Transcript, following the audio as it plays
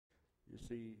You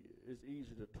see, it's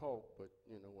easy to talk, but,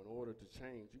 you know, in order to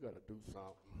change, you got to do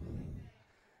something.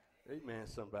 Amen,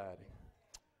 somebody.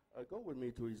 Go with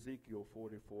me to Ezekiel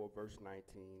 44, verse 19.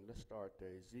 Let's start there.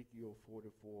 Ezekiel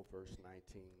 44, verse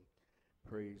 19.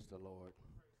 Praise the Lord.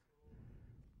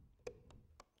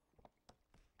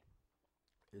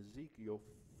 Ezekiel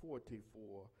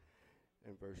 44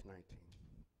 and verse 19.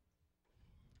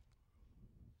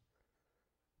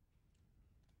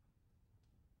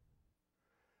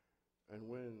 And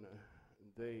when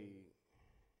they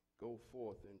go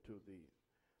forth into the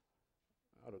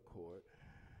outer court,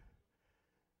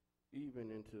 even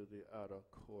into the outer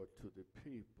court to the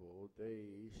people,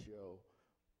 they shall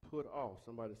put off,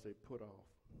 somebody say put off,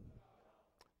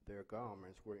 their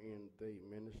garments wherein they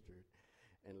ministered,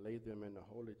 and lay them in the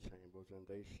holy chambers, and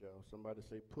they shall, somebody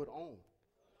say put on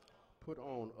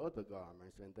other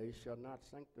garments, and they shall not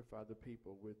sanctify the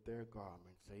people with their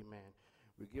garments. Amen.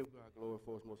 We give God glory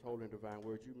for his most holy and divine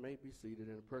word. You may be seated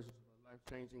in the presence of our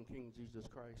life-changing King Jesus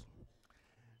Christ.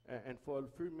 And for a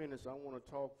few minutes, I want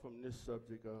to talk from this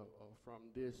subject, from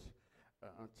this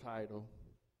title,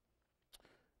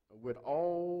 with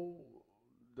all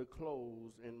the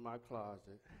clothes in my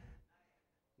closet,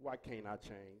 why can't I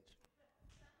change?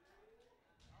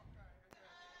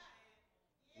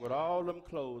 With all them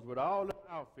clothes, with all the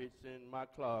outfits in my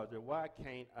closet, why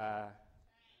can't I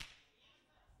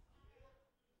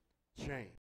change?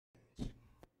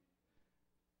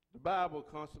 The Bible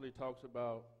constantly talks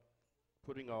about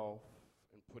putting off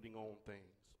and putting on things.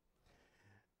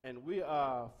 And we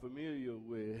are familiar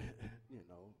with, you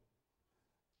know,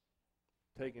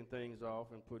 taking things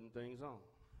off and putting things on.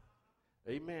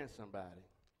 Amen, somebody.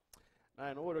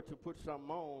 Now, in order to put something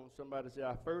on, somebody say,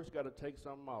 I first got to take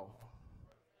something off.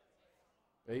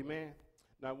 Amen.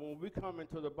 Now, when we come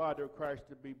into the body of Christ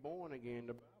to be born again,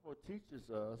 the Bible teaches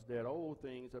us that old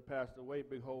things have passed away.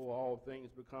 Behold, all things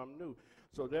become new.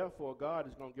 So, therefore, God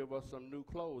is going to give us some new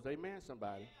clothes. Amen,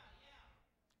 somebody.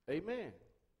 Amen.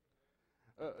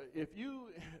 If you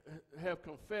have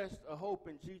confessed a hope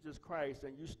in Jesus Christ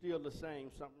and you're still the same,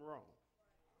 something wrong.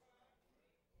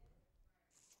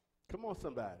 Come on,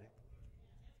 somebody.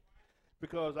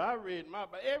 Because I read my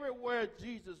Bible, everywhere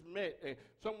Jesus met and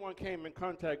someone came in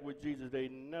contact with Jesus, they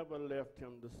never left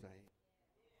him the same.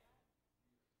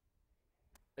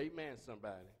 Amen,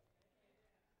 somebody.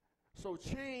 So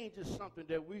change is something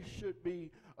that we should be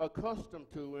accustomed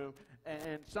to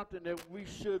and something that we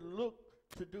should look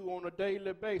to do on a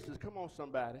daily basis. Come on,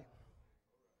 somebody.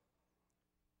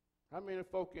 How many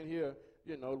folk in here,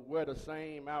 you know, wear the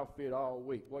same outfit all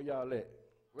week? Where y'all at?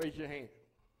 Raise your hand.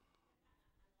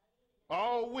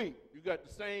 All week, you got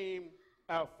the same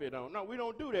outfit on. No, we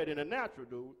don't do that in the natural,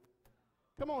 dude.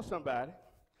 Come on, somebody.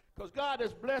 Because God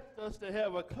has blessed us to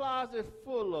have a closet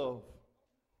full of,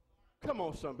 come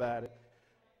on, somebody,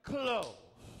 clothes.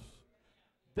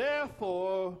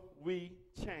 Therefore, we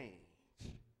change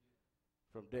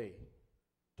from day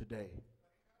to day,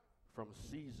 from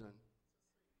season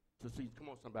to season. Come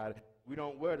on, somebody. We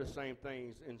don't wear the same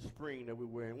things in spring that we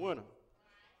wear in winter.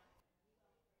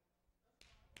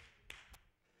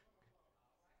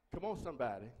 Come on,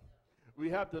 somebody. We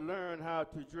have to learn how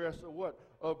to dress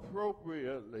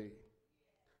appropriately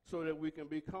so that we can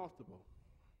be comfortable.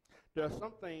 There are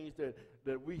some things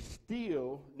that we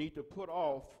still need to put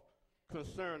off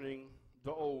concerning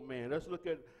the old man. Let's look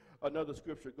at another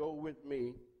scripture. Go with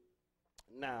me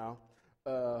now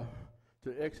to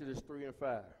Exodus 3 and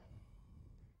 5.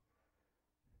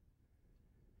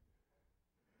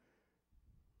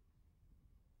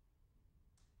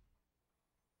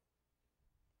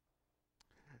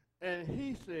 And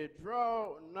he said,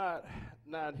 draw not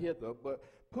hither, but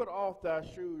put off thy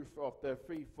shoes off thy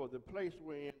feet, for the place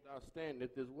wherein thou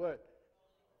standest is what?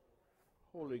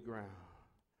 Holy ground.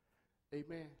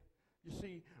 Amen. You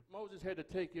see, Moses had to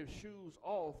take his shoes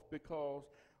off because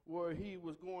where he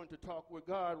was going to talk with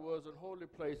God was a holy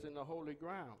place in the holy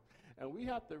ground. And we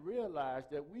have to realize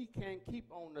that we can't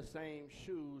keep on the same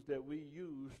shoes that we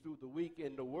use through the week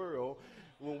in the world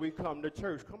when we come to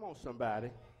church. Come on, somebody.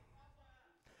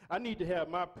 I need to have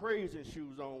my praising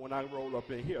shoes on when I roll up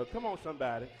in here. Come on,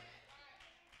 somebody.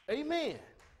 Amen.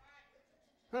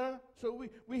 Huh? So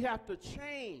we have to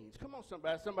change. Come on,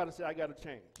 somebody. Somebody say, I got to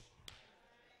change.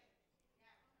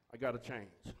 I got to change.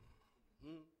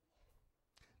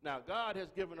 Now, God has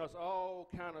given us all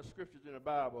kind of scriptures in the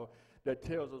Bible that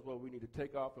tells us what we need to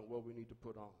take off and what we need to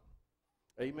put on.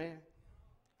 Amen.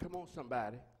 Come on,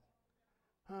 somebody.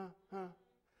 Huh?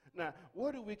 Now,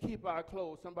 where do we keep our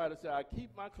clothes? Somebody say, I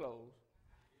keep my clothes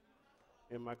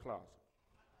in my closet.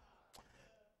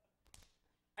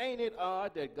 Ain't it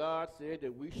odd that God said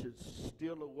that we should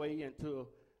steal away into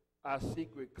our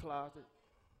secret closet.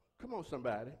 Come on,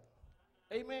 somebody.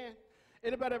 Amen.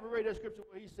 Anybody ever read that scripture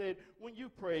where he said, when you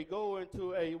pray, go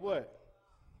into a what?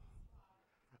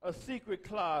 A secret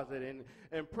closet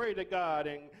and pray to God,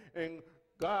 and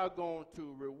God going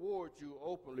to reward you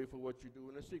openly for what you do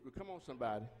in the secret. Come on,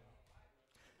 somebody.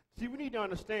 See, we need to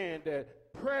understand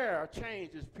that prayer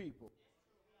changes people.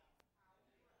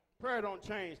 Prayer don't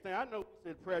change things. I know we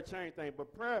said prayer change things,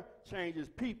 but prayer changes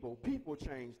people. People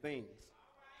change things.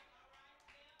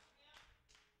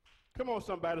 Come on,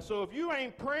 somebody. So if you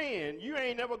ain't praying, you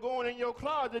ain't never going in your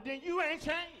closet, then you ain't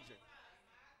changing.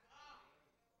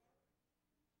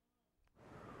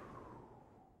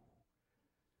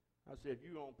 I said, if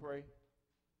you don't pray,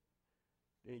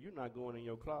 then you're not going in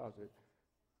your closet,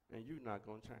 and you're not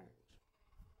going to change.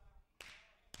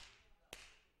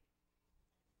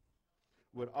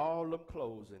 With all them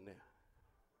clothes in there.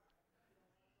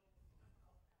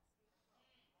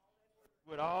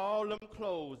 With all them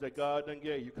clothes that God done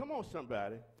gave you. Come on,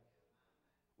 somebody.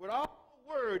 With all the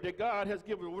word that God has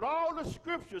given, with all the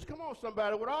scriptures, come on,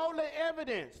 somebody, with all the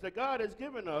evidence that God has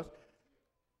given us,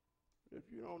 if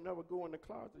you don't never go in the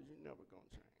closet, you're never going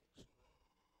to change.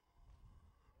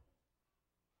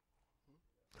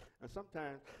 And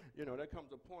sometimes, there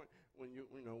comes a point when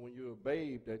when you're a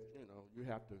babe that, you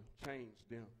have to change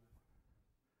them.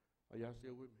 Are y'all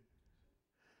still with me?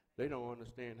 They don't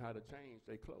understand how to change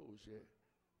their clothes yet.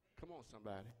 Come on,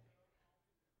 somebody.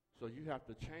 So you have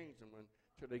to change them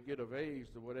until they get of age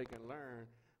to where they can learn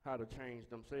how to change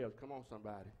themselves. Come on,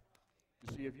 somebody.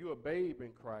 You see, if you're a babe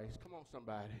in Christ, come on,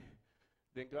 somebody,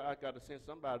 then God got to send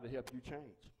somebody to help you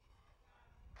change.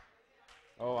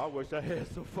 Oh, I wish I had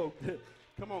some folk that,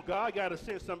 come on, God got to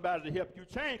send somebody to help you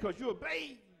change because you're a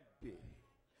baby.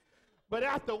 But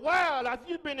after a while,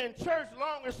 after you've been in church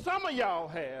long as some of y'all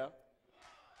have,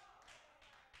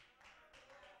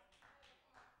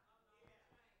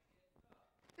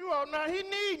 you ought not, he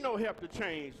need no help to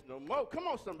change no more. Come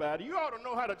on, somebody. You ought to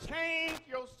know how to change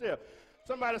yourself.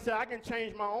 Somebody said, I can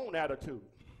change my own attitude.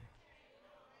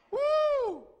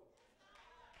 Woo!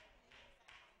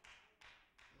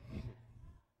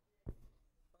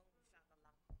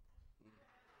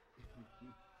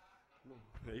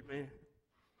 Amen.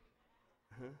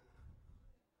 Huh?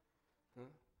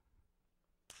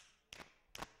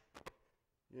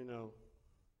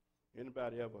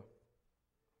 Anybody ever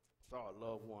saw a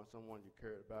loved one, someone you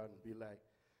cared about, and be like,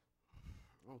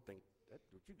 I don't think that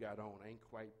what you got on ain't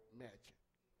quite matching.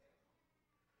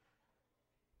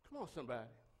 Come on, somebody.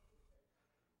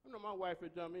 I know my wife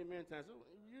has done me many times. So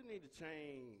you need to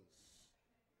change.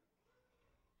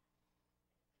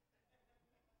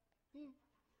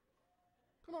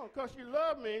 Come on, because she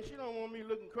loves me and she don't want me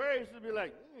looking crazy. She'll be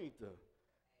like, you need to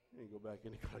go back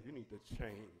in the car. You need to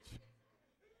change.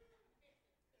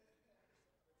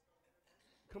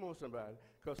 Come on, somebody.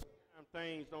 Because sometimes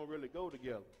things don't really go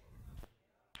together.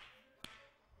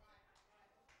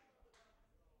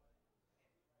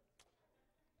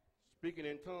 Speaking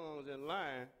in tongues and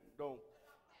lying don't.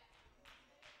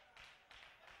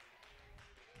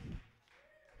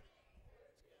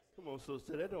 Come on,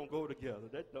 sister, that don't go together.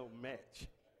 That don't match.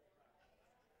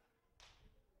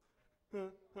 Huh?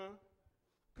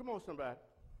 Come on, somebody.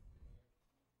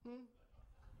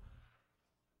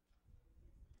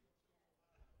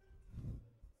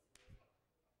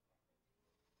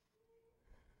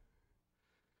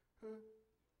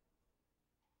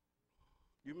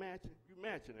 You matching? You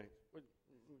matching, ain't you? Let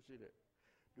me see that.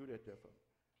 Do that there for me.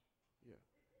 Yeah.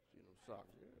 See them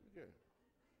socks. Yeah.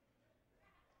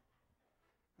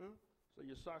 Huh? So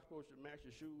your socks supposed to match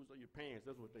your shoes or your pants.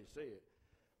 That's what they said.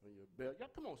 Or your belt. Yeah,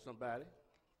 come on, somebody.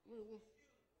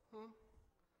 Huh?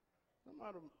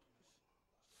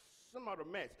 Somebody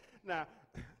match. Now,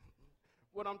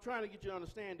 what I'm trying to get you to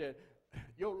understand that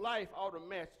your life ought to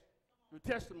match the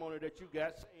testimony that you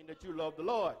got saying that you love the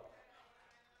Lord.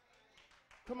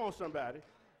 Come on, somebody.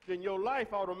 Then your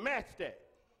life ought to match that.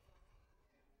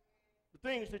 The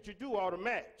things that you do ought to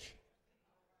match.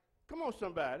 Come on,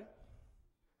 somebody.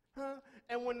 Huh?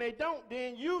 And when they don't,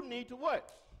 then you need to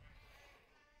what?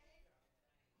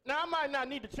 Now, I might not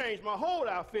need to change my whole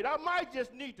outfit. I might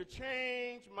just need to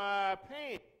change my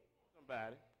pants.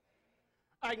 Somebody.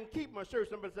 I can keep my shirt.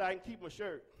 Somebody said I can keep my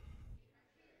shirt.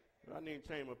 But I need to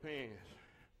change my pants.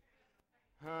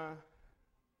 Huh?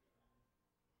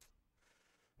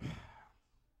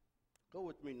 Go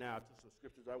with me now to some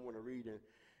scriptures I want to read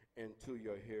into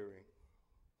your hearing.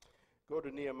 Go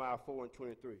to Nehemiah 4 and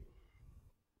 23.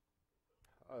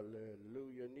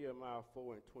 Hallelujah. Nehemiah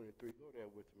 4 and 23. Go there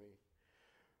with me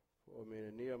for a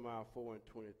minute. Nehemiah 4 and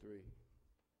 23.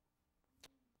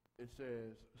 it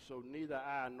says, so neither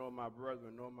I nor my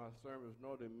brethren nor my servants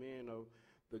nor the men of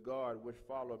the guard which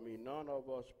follow me, none of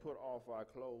us put off our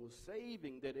clothes,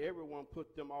 saving that everyone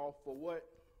put them off for what?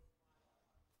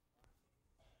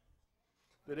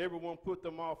 That everyone put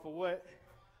them off for what?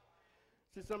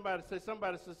 See, somebody says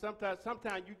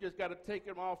sometimes you just got to take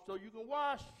them off so you can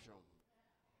wash them.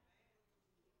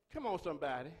 Come on,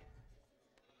 somebody.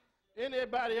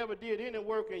 Anybody ever did any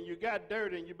work and you got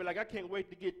dirty and you be like, I can't wait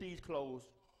to get these clothes.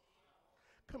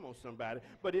 Come on, somebody.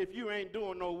 But if you ain't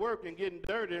doing no work and getting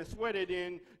dirty and sweaty,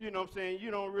 then, you know what I'm saying,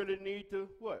 you don't really need to,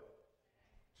 what?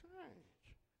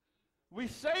 Change. We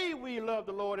say we love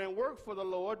the Lord and work for the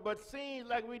Lord, but seems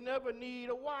like we never need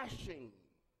a washing.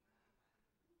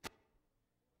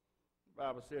 The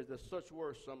Bible says that such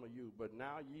were some of you, but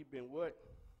now ye been what?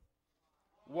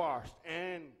 Washed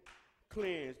and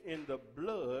cleansed in the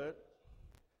blood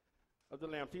of the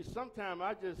Lamb. See, sometimes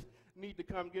I just need to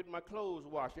come get my clothes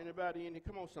washed. Anybody in here?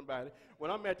 Come on, somebody. When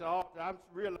I'm at the altar, I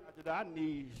realize that I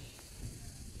need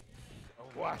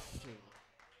a washing.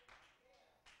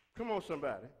 Come on,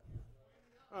 somebody.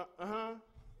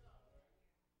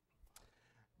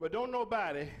 But don't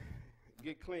nobody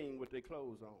get clean with their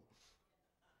clothes on.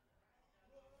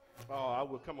 Oh, I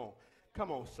will. Come on.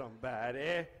 Come on,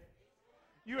 somebody.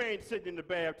 You ain't sitting in the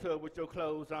bathtub with your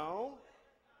clothes on.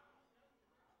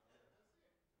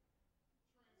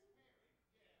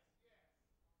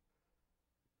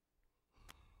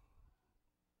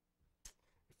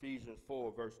 Ephesians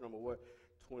 4, verse number what?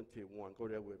 21. Go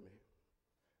there with me.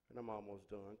 And I'm almost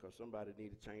done because somebody need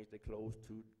to change their clothes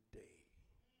today.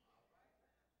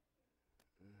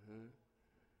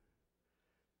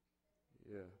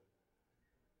 Yeah.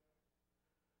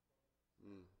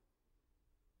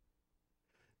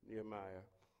 Nehemiah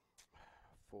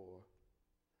 4.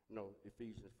 No,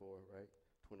 Ephesians 4, right?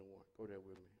 21. Go there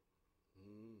with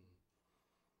me.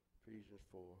 Ephesians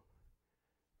 4,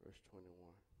 verse 21.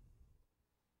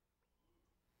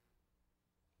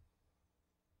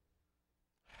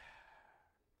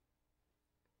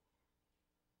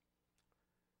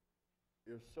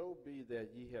 If so be that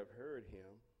ye have heard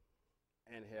him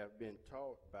and have been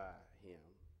taught by him,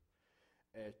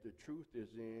 as the truth is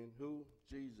in who?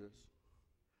 Jesus,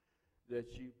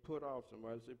 that ye put off,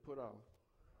 somebody say put off,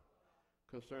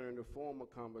 concerning the former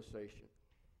conversation.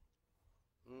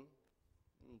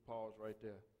 Pause right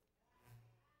there.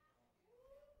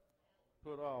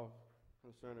 Put off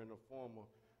concerning the former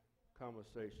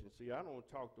conversation. See, I don't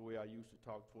talk the way I used to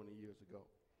talk 20 years ago.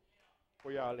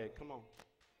 Where y'all at? Come on.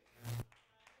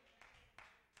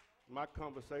 My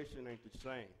conversation ain't the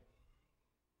same.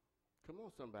 Come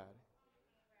on, somebody.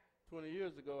 20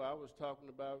 years ago, I was talking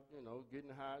about, getting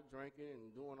high, drinking,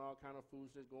 and doing all kind of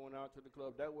foolishness, going out to the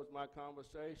club. That was my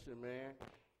conversation, man.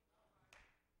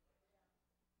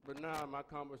 But now my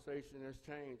conversation has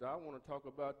changed. I want to talk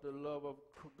about the love of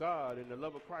God and the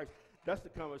love of Christ. That's the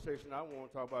conversation I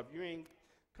want to talk about. If you ain't,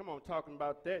 come on, talking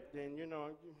about that, then,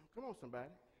 come on,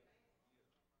 somebody.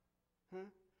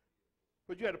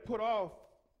 But you had to put off,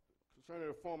 concerning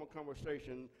the former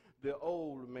conversation, the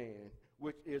old man,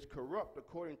 which is corrupt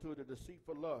according to the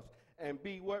deceitful lust, and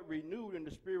be what? Renewed in the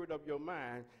spirit of your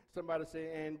mind. Somebody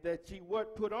say, and that ye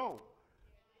what? Put on.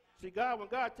 See, God, when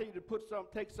God tell you to put something,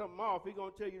 take something off, he's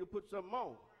going to tell you to put something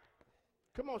on.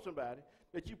 Come on, somebody.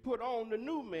 That you put on the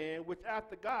new man, which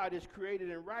after God is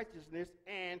created in righteousness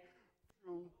and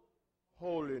true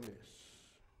holiness.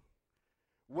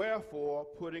 Wherefore,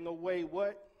 putting away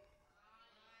what?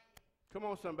 Come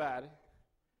on, somebody.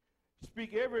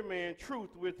 Speak every man truth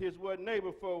with his what?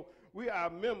 Neighbor, for we are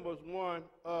members one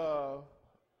of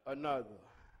another.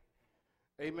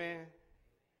 Amen.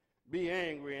 Be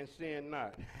angry and sin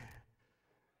not.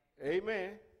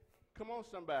 Amen. Come on,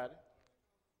 somebody.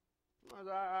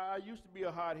 I used to be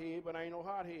a hothead, but I ain't no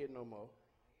hothead no more.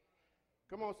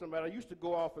 Come on, somebody. I used to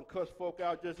go off and cuss folk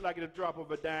out just like at a drop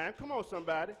of a dime. Come on,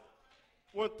 somebody.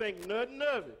 Wouldn't think nothing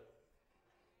of it.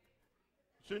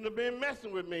 Shouldn't have been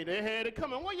messing with me. They had it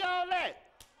coming. Where y'all at?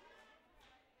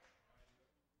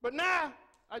 But now,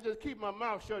 I just keep my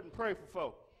mouth shut and pray for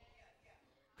folk.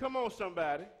 Come on,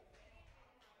 somebody.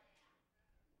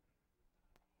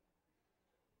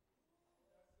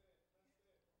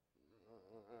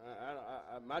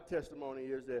 My testimony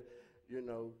is that,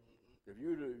 if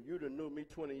you'd have knew me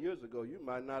 20 years ago, you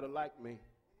might not have liked me.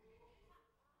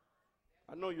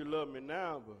 I know you love me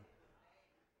now, but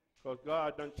because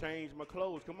God done changed my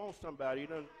clothes. Come on, somebody. He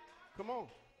done, come on.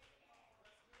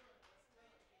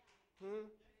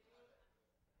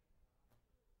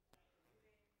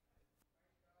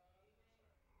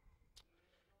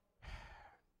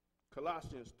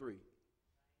 Colossians 3,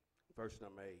 verse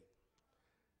number 8.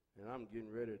 And I'm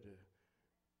getting ready to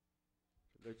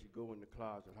let you go in the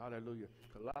closet. Hallelujah.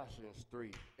 Colossians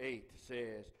 3:8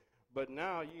 says, but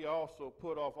now ye also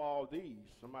put off all these.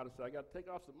 Somebody say, I got to take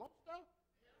off some more stuff.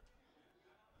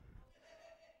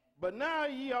 But now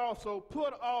ye also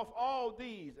put off all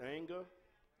these: anger,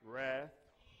 wrath.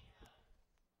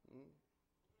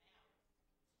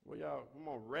 Where y'all, come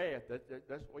on, wrath.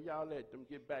 That's where y'all at. Them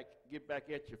get back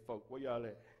at you folk. Where y'all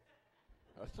at?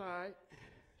 That's all right.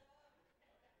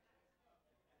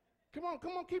 Come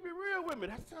on, keep it real with me.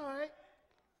 That's all right.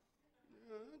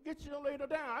 Get you later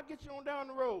down. I'll get you on down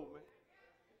the road, man.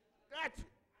 Got you.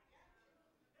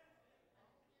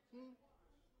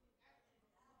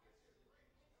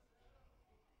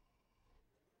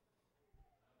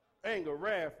 Anger,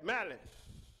 wrath, malice,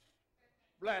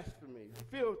 blasphemy,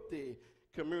 filthy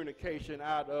communication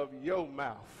out of your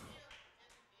mouth.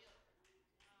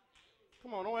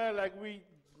 Come on, don't act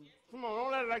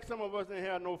like some of us didn't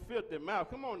have no filthy mouth.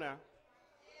 Come on now.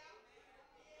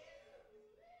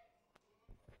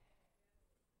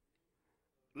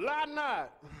 Lie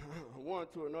not one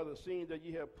to another, seeing that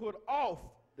ye have put off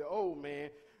the old man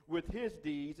with his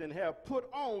deeds, and have put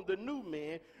on the new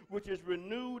man, which is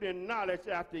renewed in knowledge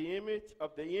after the image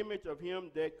of him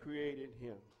that created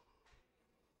him.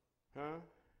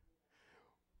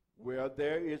 Where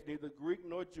there is neither Greek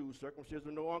nor Jew,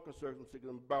 circumcision nor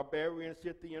uncircumcision, barbarian,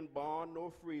 Scythian, bond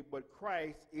nor free, but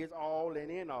Christ is all and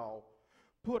in all.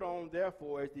 Put on,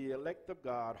 therefore, as the elect of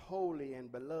God, holy and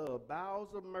beloved,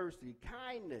 bowels of mercy,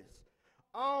 kindness,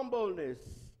 humbleness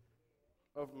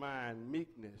of mind,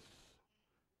 meekness,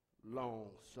 long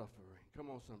suffering.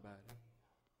 Come on, somebody.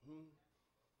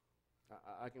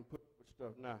 I can put up with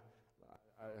stuff now.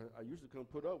 I usually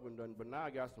couldn't put up with nothing, but now I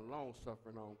got some long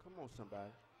suffering on. Come on,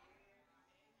 somebody.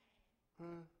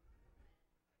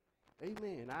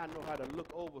 Amen. I know how to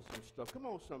look over some stuff. Come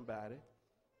on, somebody.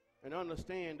 And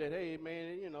understand that, hey,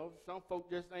 man, you know, some folk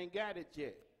just ain't got it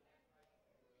yet.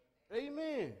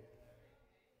 Amen.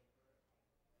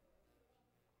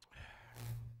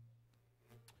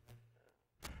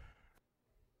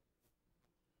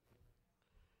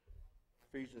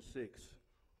 Ephesians 6.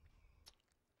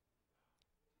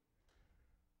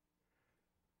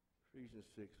 Ephesians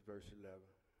 6, verse 11.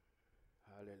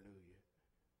 Hallelujah.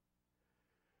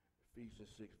 Ephesians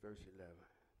 6, verse 11.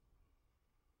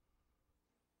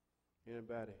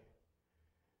 Anybody?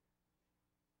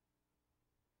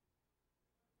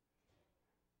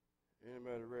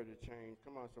 Anybody ready to change?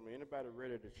 Come on, somebody. Anybody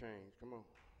ready to change? Come on.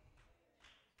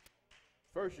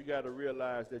 First, you got to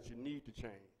realize that you need to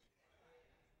change.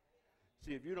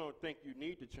 See, if you don't think you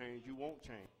need to change, you won't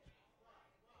change.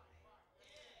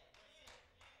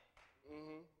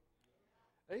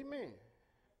 Amen.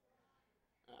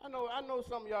 I know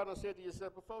some of y'all done said to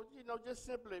yourself before, you know, just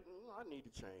simply, I need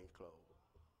to change clothes.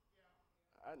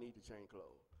 I need to change clothes.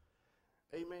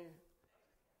 Amen.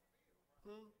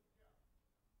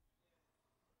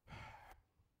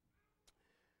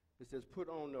 It says, put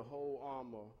on the whole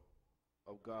armor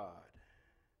of God,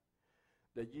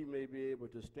 that ye may be able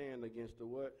to stand against the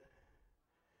what?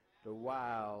 The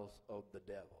wiles of the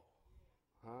devil.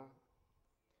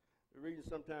 The reason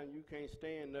sometimes you can't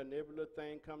stand nothing, every little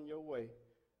thing come your way.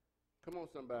 Come on,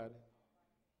 somebody.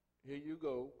 Here you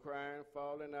go, crying,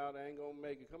 falling out, I ain't gonna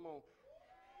make it. Come on.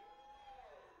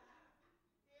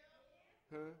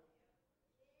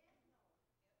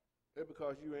 It's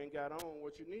because you ain't got on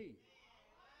what you need.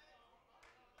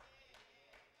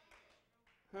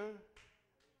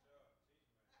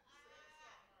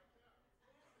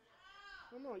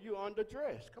 Come on, you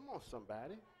underdressed. Come on,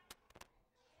 somebody.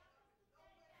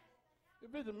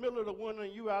 If it's the middle of the winter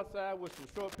and you outside with some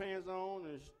short pants on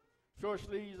and short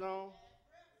sleeves on,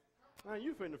 man,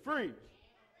 you finna freeze.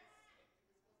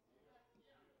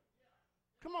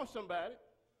 Come on, somebody.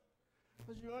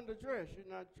 Because you're underdressed.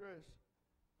 You're not dressed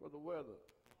for the weather.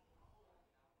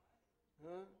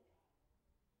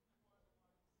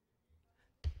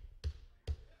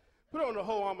 Put on the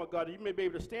whole armor of God, that you may be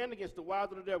able to stand against the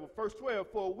wiles of the devil. Verse 12,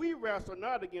 for we wrestle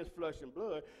not against flesh and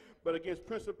blood, but against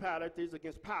principalities,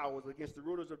 against powers, against the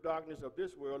rulers of darkness of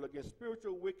this world, against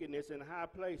spiritual wickedness in high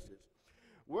places.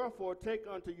 Wherefore take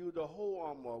unto you the whole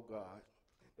armor of God,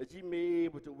 that ye may be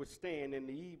able to withstand in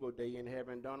the evil day, and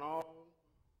having done all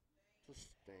to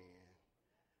stand.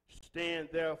 Stand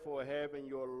therefore, having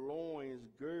your loins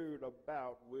girded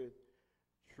about with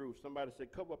truth. Somebody say,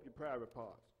 cover up your private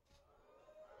parts.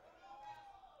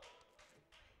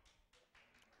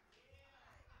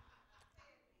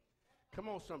 Come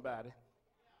on, somebody.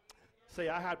 Say,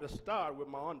 I have to start with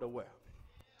my underwear.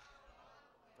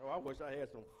 Oh, I wish I had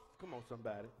some. Come on,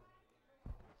 somebody.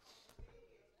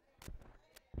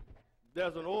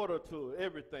 There's an order to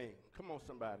everything. Come on,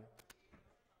 somebody.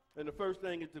 And the first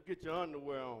thing is to get your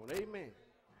underwear on. Amen.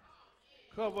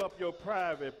 Cover up your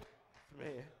private,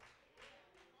 man.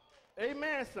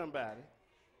 Amen, somebody.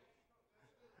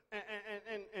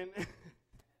 And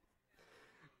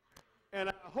and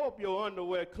I hope your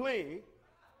underwear clean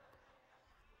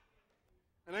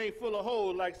and ain't full of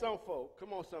holes like some folk.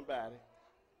 Come on, somebody.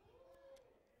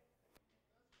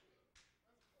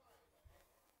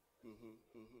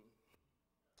 Mm-hmm, mm-hmm.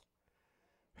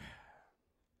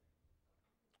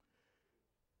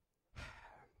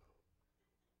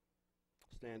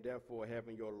 Stand therefore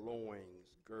having your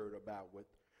loins girded about with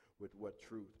what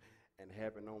truth, and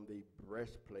having on the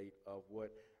breastplate of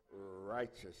what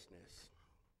righteousness,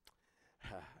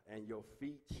 and your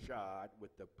feet shod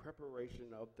with the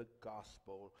preparation of the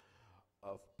gospel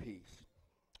of peace.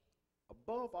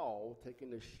 Above all, taking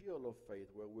the shield of faith,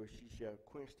 wherewith she shall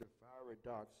quench the fiery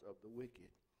darts of the wicked,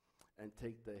 and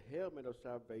take the helmet of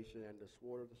salvation and the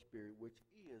sword of the Spirit, which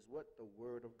is what? The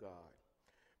word of God.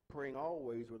 Praying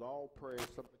always with all prayer and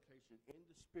supplication in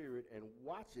the Spirit, and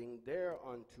watching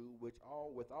thereunto with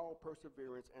all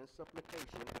perseverance and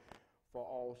supplication for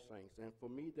all saints. And for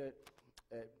me that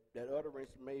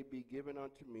utterance may be given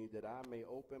unto me, that I may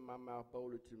open my mouth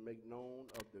boldly to make known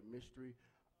of the mystery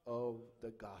of the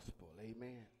gospel.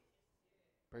 Amen.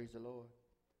 Praise the Lord.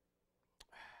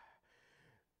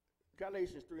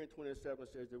 Galatians 3:27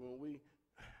 says that when we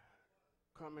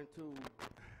come into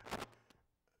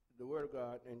the Word of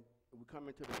God and we come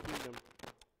into the kingdom,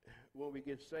 when we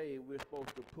get saved, we're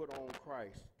supposed to put on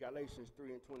Christ. Galatians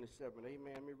 3:27.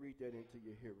 Amen. Let me read that into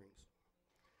your hearings.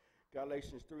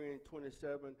 Galatians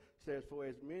 3:27 says, for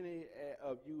as many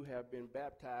of you have been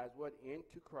baptized, what?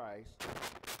 Into Christ,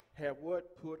 have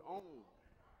what? Put on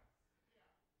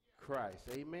Christ.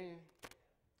 Amen.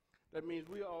 That means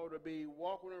we ought to be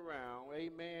walking around,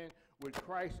 amen, with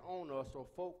Christ on us so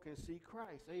folk can see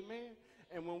Christ. Amen.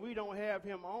 And when we don't have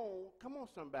him on, come on,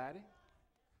 somebody.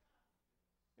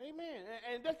 Amen.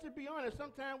 And let's just be honest,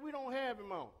 sometimes we don't have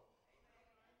him on.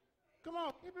 Come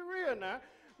on, keep it real now.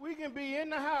 We can be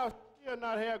in the house and still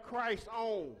not have Christ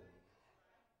on.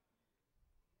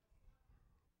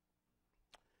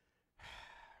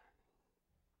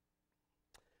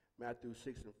 Matthew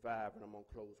 6:5, and I'm going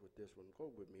to close with this one.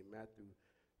 Go with me, Matthew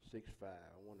 6:5.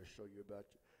 I want to show you about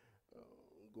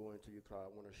going to your car. I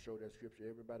want to show that scripture.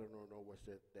 Everybody don't know what's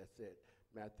that's it.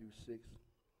 Matthew 6,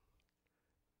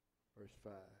 verse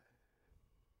 5.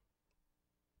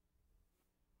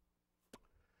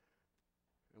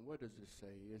 And what does it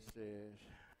say? It says,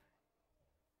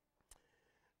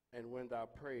 and when thou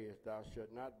prayest, thou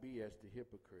shalt not be as the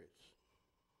hypocrites.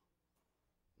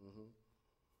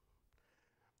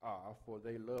 For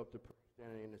they love to pray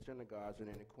standing in the synagogues and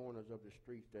in the corners of the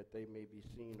streets, that they may be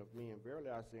seen of men. Verily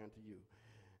I say unto you,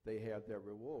 they have their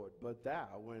reward. But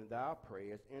thou, when thou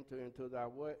prayest, enter into thy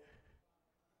what?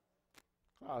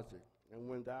 Closet. And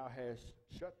when thou hast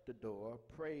shut the door,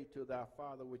 pray to thy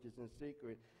Father which is in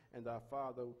secret, and thy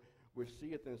Father which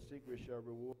seeth in secret shall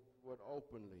reward what?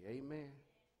 Openly. Amen.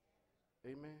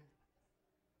 Amen.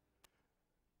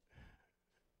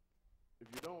 If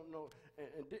you don't know,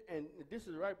 and this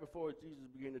is right before Jesus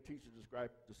began to teach the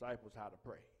disciples how to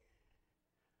pray.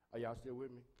 Are y'all still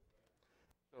with me?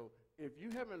 So if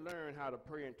you haven't learned how to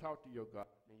pray and talk to your God,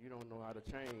 then you don't know how to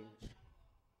change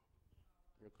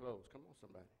your clothes. Come on,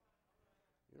 somebody.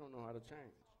 You don't know how to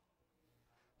change.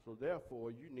 So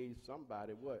therefore, you need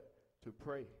somebody, what? To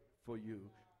pray for you,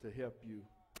 to help you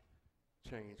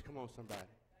change. Come on, somebody.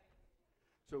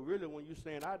 So really, when you're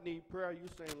saying, I need prayer, you're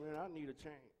saying, man, I need a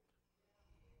change.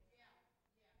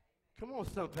 Come on,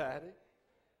 somebody.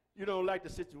 You don't like the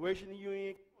situation you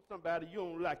in. Somebody, you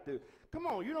don't like the, come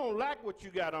on, you don't like what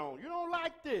you got on. You don't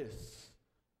like this.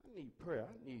 I need prayer.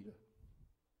 I need a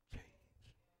change.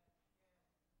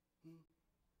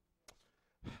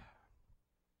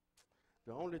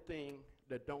 The only thing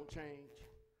that don't change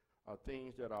are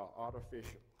things that are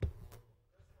artificial,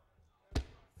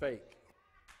 fake,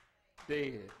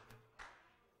 dead.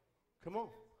 Come on.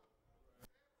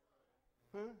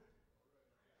 Huh?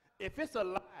 If it's a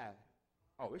lie,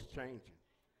 oh, it's changing.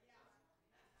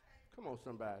 Come on,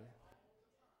 somebody.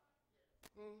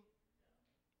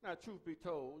 Now, truth be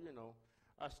told, you know,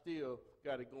 I still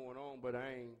got it going on, but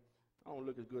I don't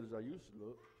look as good as I used to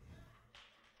look.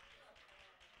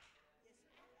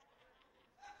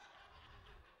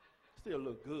 Still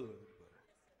look good, but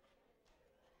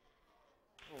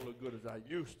I don't look good as I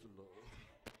used to look.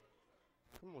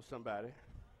 Come on, somebody.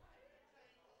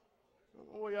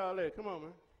 Where y'all at? Come on,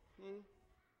 man.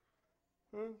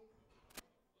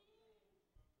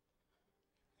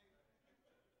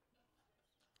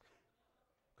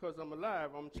 Because I'm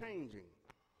alive, I'm changing.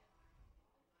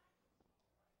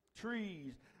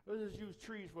 Trees, let's just use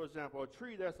trees for example. A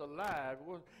tree that's alive,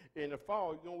 in the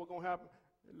fall, you know what's going to happen?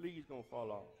 The leaves going to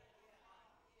fall off.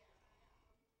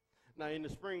 Now in the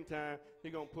springtime,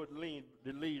 he's going to put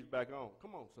the leaves back on.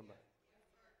 Come on, somebody.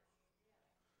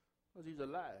 Because he's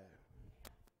alive.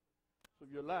 So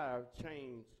if you're alive,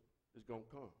 change is going to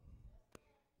come.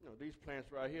 You know, these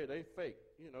plants right here, they fake.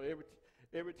 You know,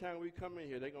 every time we come in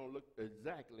here, they're going to look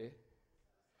exactly.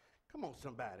 Come on,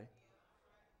 somebody.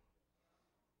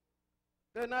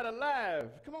 They're not alive.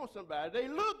 Come on, somebody. They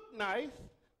look nice,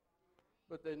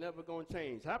 but they're never going to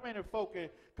change. How many folk can,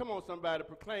 come on, somebody,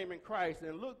 proclaiming Christ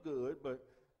and look good, but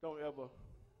don't ever.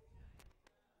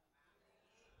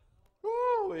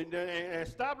 Woo, and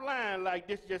stop lying like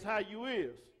this is just how you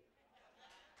is.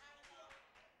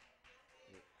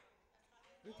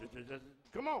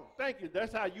 Come on, thank you.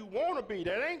 That's how you want to be.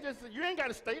 That ain't just, you ain't got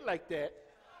to stay like that.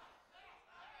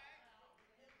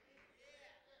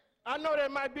 I know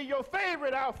that might be your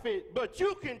favorite outfit, but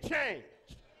you can change.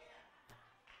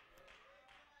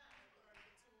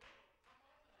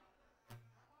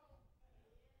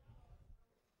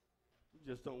 You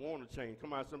just don't want to change.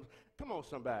 Come on,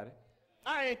 somebody.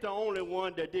 I ain't the only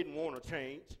one that didn't want to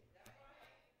change.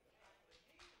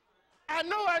 I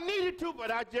know I needed to,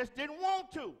 but I just didn't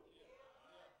want to.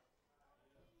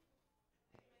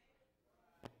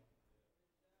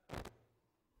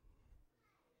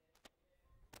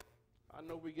 I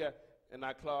know we got, in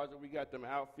our closet, we got them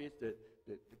outfits that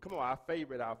come on, our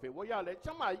favorite outfit. Well, y'all,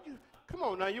 somebody, come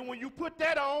on now, when you put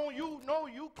that on, you know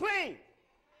you clean.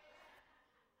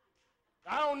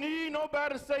 I don't need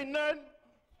nobody to say nothing.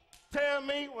 Tell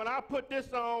me when I put this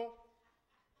on,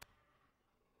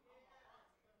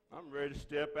 I'm ready to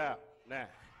step out now.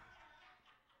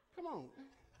 Come on.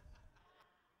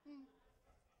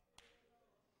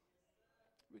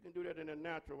 We can do that in the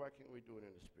natural. Why can't we do it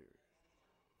in the spirit?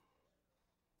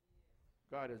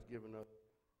 God has given us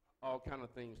all kind of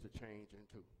things to change and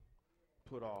to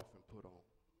put off and put on.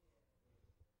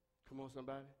 Come on,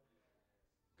 somebody.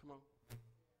 Come on.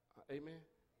 Amen.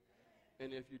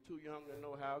 And if you're too young to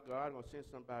know how, God will send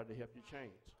somebody to help you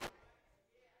change.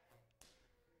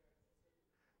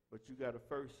 But you got to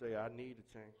first say, I need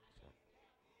to change.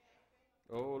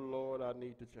 Oh, Lord, I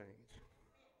need to change.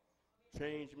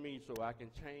 Change me so I can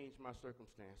change my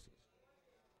circumstances.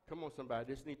 Come on, somebody.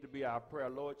 This needs to be our prayer.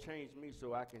 Lord, change me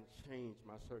so I can change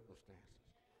my circumstances.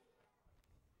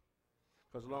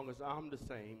 Because as long as I'm the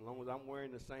same, as long as I'm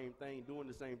wearing the same thing, doing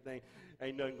the same thing,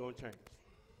 ain't nothing going to change.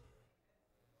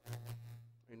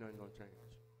 Ain't nothing going to change.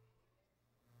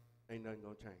 Ain't nothing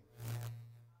going to change.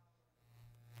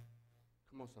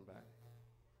 Come on, somebody.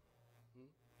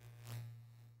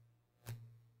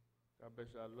 God bless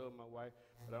you. I love my wife,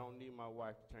 but I don't need my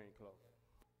wife to change clothes.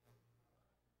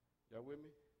 Y'all with me?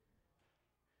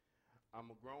 I'm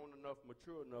grown enough,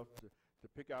 mature enough to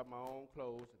pick out my own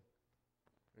clothes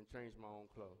and change my own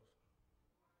clothes.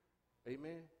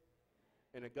 Amen?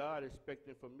 And God is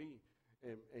expecting for me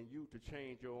and you to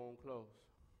change your own clothes.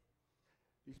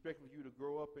 He's expecting for you to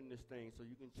grow up in this thing so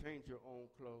you can change your own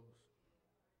clothes.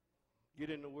 Get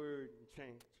in the Word and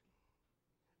change.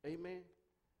 Amen?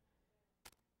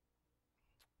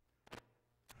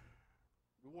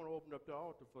 We want to open up the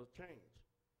altar for change.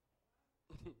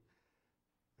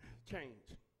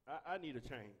 Change. I need a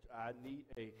change. I need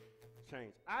a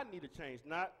change. I need a change.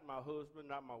 Not my husband,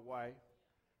 not my wife.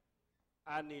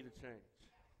 I need a change.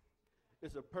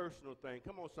 It's a personal thing.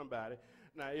 Come on, somebody.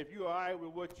 Now, if you're all right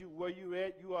with where you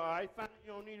at, you all right, fine.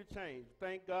 You don't need a change.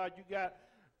 Thank God you got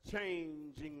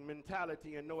changing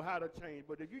mentality and know how to change.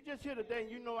 But if you just here today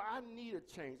and you know, I need a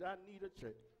change. I need a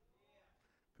change.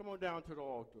 Come on down to the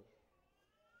altar.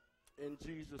 In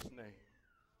Jesus' name.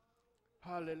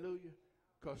 Hallelujah.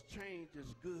 Because change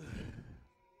is good.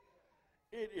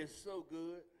 It is so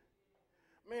good.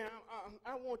 Man,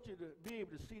 I want you to be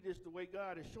able to see this the way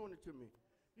God is showing it to me.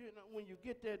 You know, when you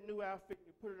get that new outfit,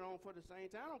 you put it on for the same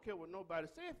time. I don't care what nobody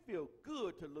says. It feels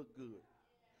good to look good.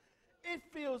 It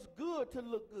feels good to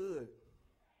look good.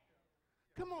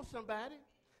 Come on, somebody.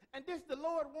 And this, the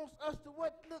Lord wants us to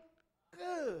what? Look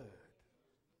good.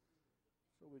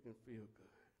 So we can feel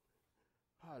good.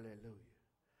 Hallelujah.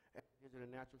 It is in the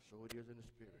natural, so it is in the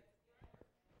spirit.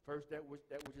 First that which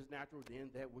is natural, then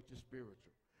that which is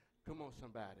spiritual. Come on,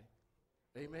 somebody.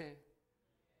 Amen.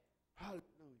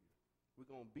 Hallelujah. We're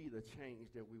going to be the change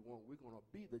that we want. We're going to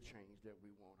be the change that we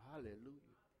want.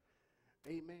 Hallelujah.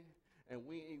 Amen. And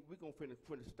we're going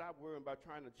to stop worrying about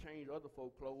trying to change other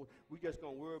folks' clothes. We're just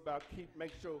going to worry about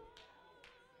make sure.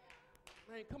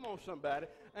 Man, come on, somebody.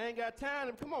 I ain't got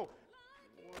time. Come on.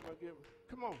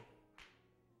 Come on.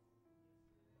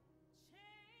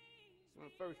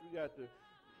 First, we got to,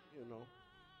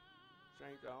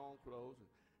 change our own clothes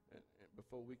and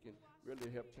before we can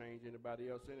really help change anybody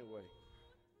else anyway.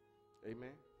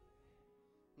 Amen?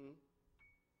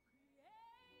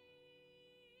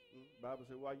 Bible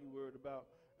said, why you worried about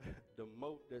the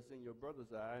mote that's in your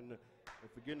brother's eye and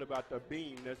forgetting about the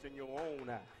beam that's in your own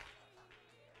eye?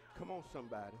 Come on,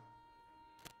 somebody.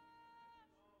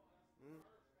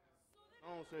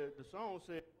 The song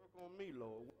said, work on me,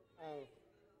 Lord. Work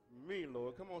on me,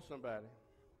 Lord. Come on, somebody.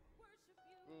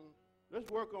 Let's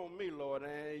work on me, Lord.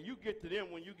 And you get to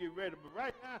them when you get ready. But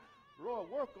right now, Lord,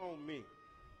 work on me.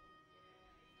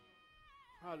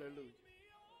 Hallelujah.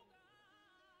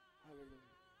 Hallelujah.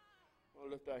 Come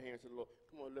on, lift our hands to the Lord.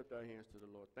 Come on, lift our hands to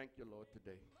the Lord. Thank you, Lord,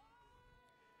 today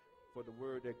for the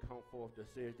word that come forth that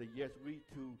says that, yes, we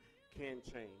too can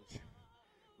change.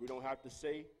 We don't have to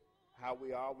say how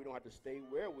we are. We don't have to stay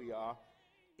where we are.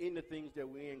 In the things that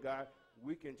we're in, God,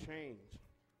 we can change.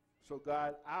 So,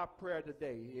 God, our prayer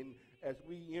today, as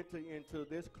we enter into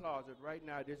this closet right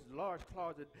now, this large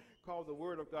closet called the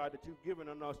Word of God that you've given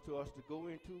us to go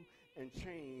into and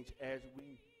change as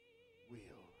we will.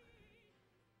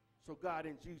 So, God,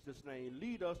 in Jesus' name,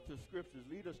 lead us to scriptures,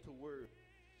 lead us to word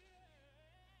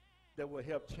that will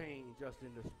help change us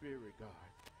in the spirit, God.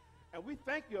 And we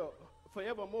thank you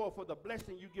forevermore for the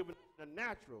blessing you've given us in the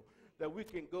natural, that we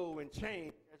can go and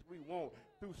change as we want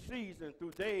through seasons,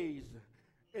 through days,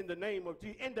 in the name of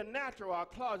Jesus. In the natural, our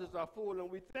closets are full,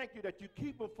 and we thank you that you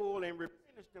keep them full and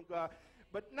replenish them, God.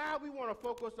 But now we want to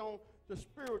focus on the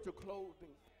spiritual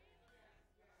clothing,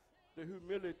 the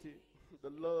humility, the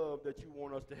love that you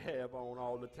want us to have on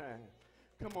all the time.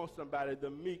 Come on, somebody, the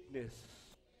meekness,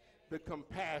 the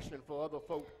compassion for other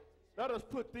folks. Let us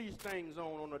put these things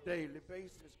on a daily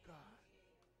basis, God.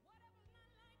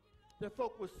 That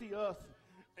folk will see us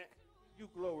and you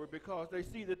glory because they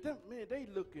see that them, man, they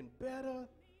looking better.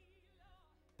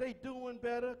 They doing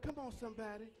better. Come on,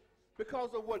 somebody.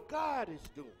 Because of what God is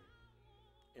doing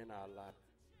in our life.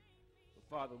 So,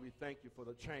 Father, we thank you for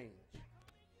the change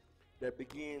that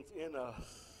begins in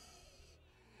us.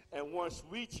 And once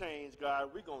we change,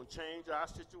 God, we're going to change our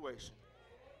situation.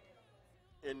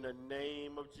 In the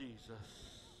name of Jesus.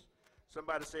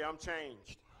 Somebody say, I'm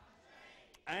changed.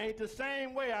 I ain't the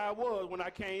same way I was when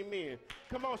I came in.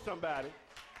 Come on, somebody.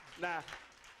 Now,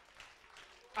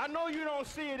 I know you don't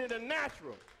see it in the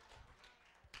natural,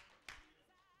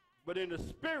 but in the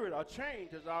spirit, a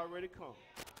change has already come.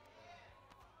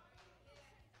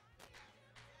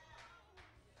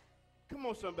 Come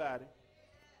on, somebody.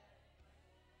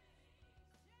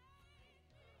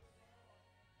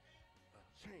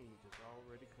 A change has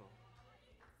already come.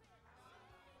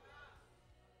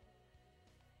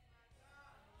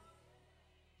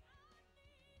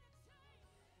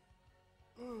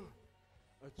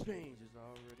 A change has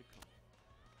already come.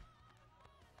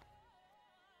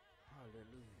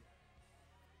 Hallelujah.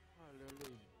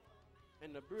 Hallelujah.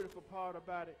 And the beautiful part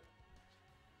about it,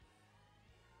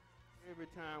 every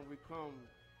time we come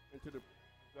into the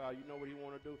God, you know what he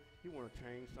want to do? He want to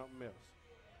change something else.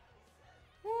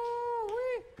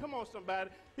 Woo-wee. Come on,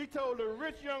 somebody. He told the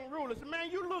rich young ruler, said,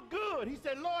 man, you look good. He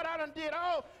said, Lord, I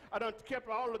done kept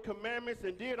all the commandments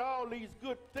and did all these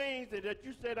good things that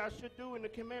you said I should do in the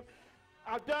commandments.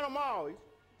 I've done them all.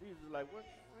 Jesus is like, what?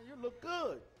 Man, you look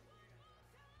good.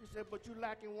 He said, but you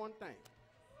lacking one thing.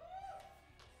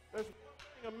 That's one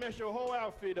thing to mess your whole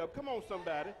outfit up. Come on,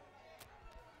 somebody.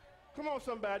 Come on,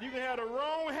 somebody. You can have the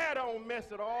wrong hat on, mess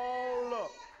it all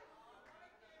up.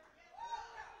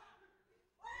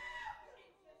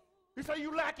 He said,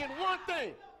 you lacking one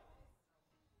thing.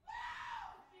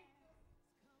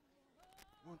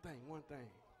 One thing, one thing.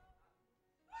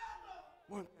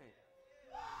 One thing.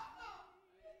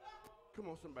 Come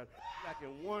on, somebody.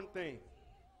 Lacking one thing.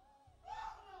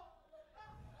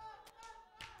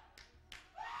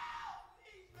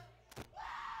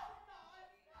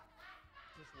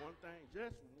 Just one thing.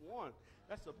 Just one.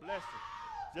 That's a blessing.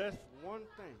 Just one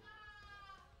thing.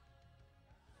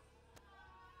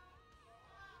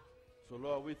 So,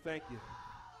 Lord, we thank you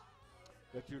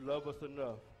that you love us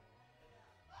enough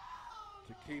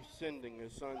to keep sending your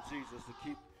son Jesus to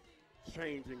keep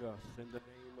changing us in the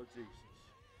name of Jesus.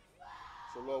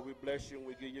 So, Lord, we bless you and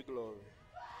we give you glory.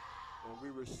 And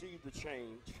we receive the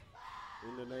change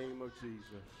in the name of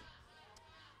Jesus.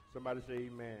 Somebody say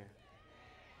amen.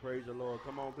 Praise the Lord.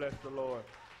 Come on, bless the Lord.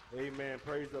 Amen.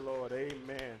 Praise the Lord.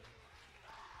 Amen.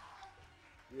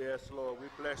 Yes, Lord, we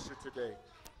bless you today.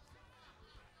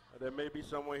 There may be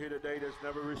someone here today that's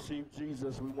never received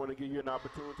Jesus. We want to give you an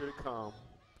opportunity to come.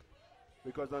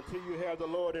 Because until you have the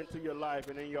Lord into your life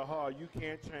and in your heart, you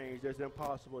can't change. That's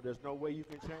impossible. There's no way you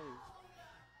can change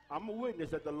I'm a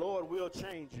witness that the Lord will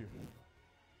change you.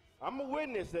 I'm a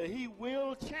witness that he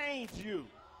will change you.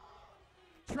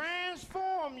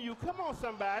 Transform you. Come on,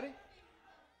 somebody.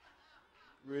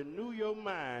 Renew your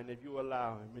mind if you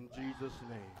allow him in Jesus'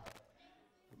 name.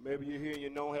 Maybe you're here and you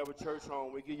don't have a church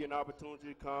home. We give you an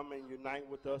opportunity to come and unite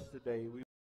with us today.